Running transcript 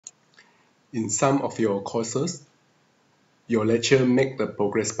in some of your courses, your lecture make the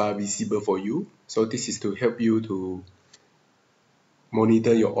progress bar visible for you. So this is to help you to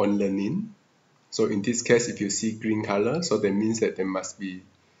monitor your own learning. So in this case, if you see green color, so that means that there must be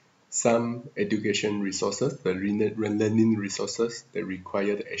some education resources, the learning resources that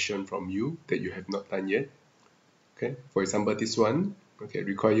require the action from you that you have not done yet. Okay, for example, this one, okay,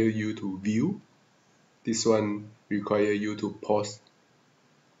 require you to view. This one require you to post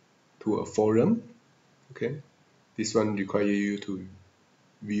to a forum. Okay, this one require you to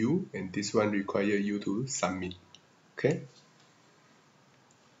view, and this one require you to submit. Okay,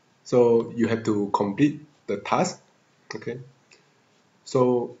 so you have to complete the task. Okay,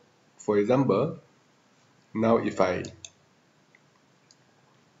 so for example, now if I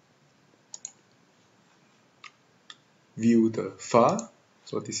view the file,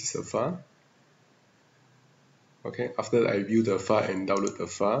 so this is a file. Okay, after I view the file and download the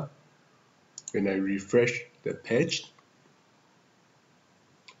file, when I refresh the page,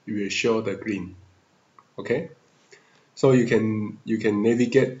 it will show the green. Okay, so you can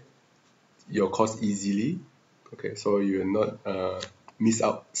navigate your course easily. Okay, so you will not miss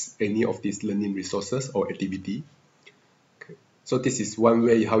out any of these learning resources or activity. Okay, so this is one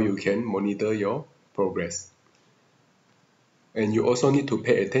way how you can monitor your progress. And you also need to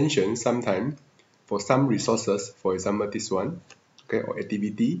pay attention sometimes for some resources, for example this one, okay, or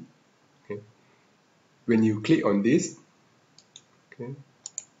activity. Okay, when you click on this, okay,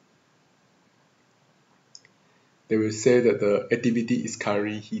 they will say that the activity is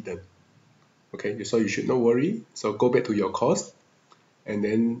currently hidden. Okay, so you should not worry. So go back to your course and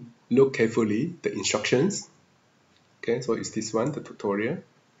then look carefully the instructions. Okay, so it's this one, the tutorial.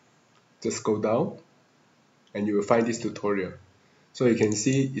 Just go down and you will find this tutorial. So you can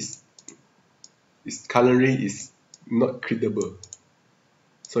see it's currently is not clickable.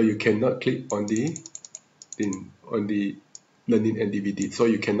 So you cannot click on the learning activity, so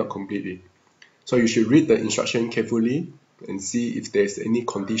you cannot complete it. So you should read the instruction carefully and see if there's any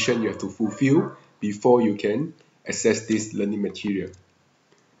condition you have to fulfill before you can access this learning material.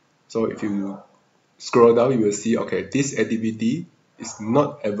 So if you scroll down, you will see, okay, this activity is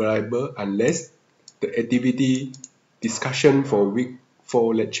not available unless the activity discussion for week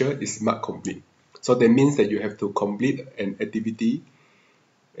 4 lecture is marked complete. So that means that you have to complete an activity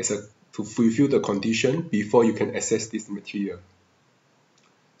to fulfill the condition before you can access this material.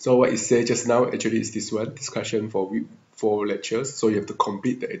 So what it said just now actually is this one, discussion for week 4 lectures. So you have to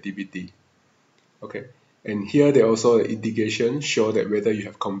complete the activity. Okay, and here there also the indication show that whether you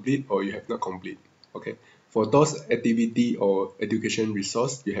have complete or you have not complete. Okay, for those activity or education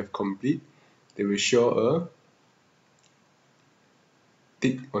resource you have complete, they will show a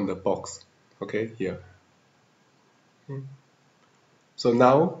tick on the box. Okay, here. So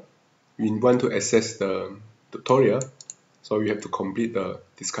now we want to access the tutorial, so we have to complete the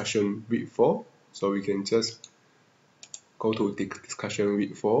discussion week 4. So we can just go to the discussion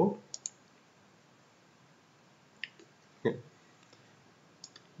week 4. Okay.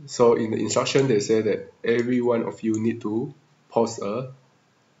 So in the instruction they say that every one of you need to post a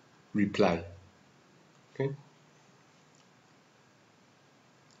reply. Okay,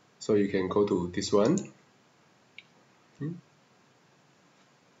 so you can go to this one.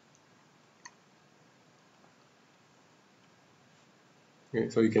 Okay,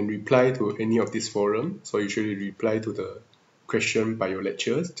 so you can reply to any of this forum. So usually reply to the question by your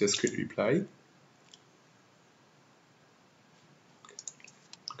lectures, just click reply.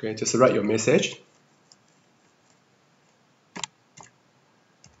 Okay, just write your message.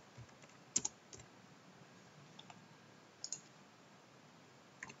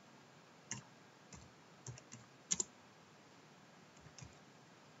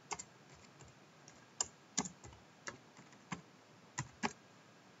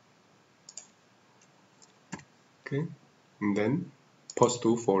 Okay, and then post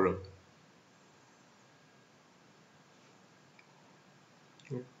to forum.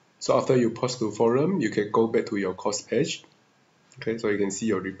 Okay. So after you post to forum, you can go back to your course page. Okay, so you can see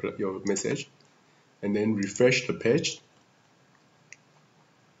your message, and then refresh the page.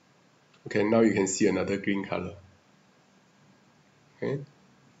 Okay, now you can see another green color. Okay,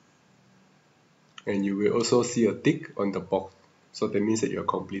 and you will also see a tick on the box. So that means that you are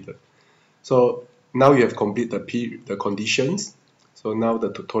completed. So now you have completed the conditions. So now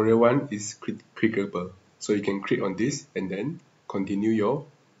the tutorial one is clickable. So you can click on this and then continue your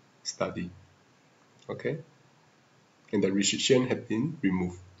study. Okay, and the restriction has been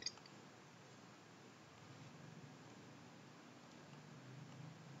removed.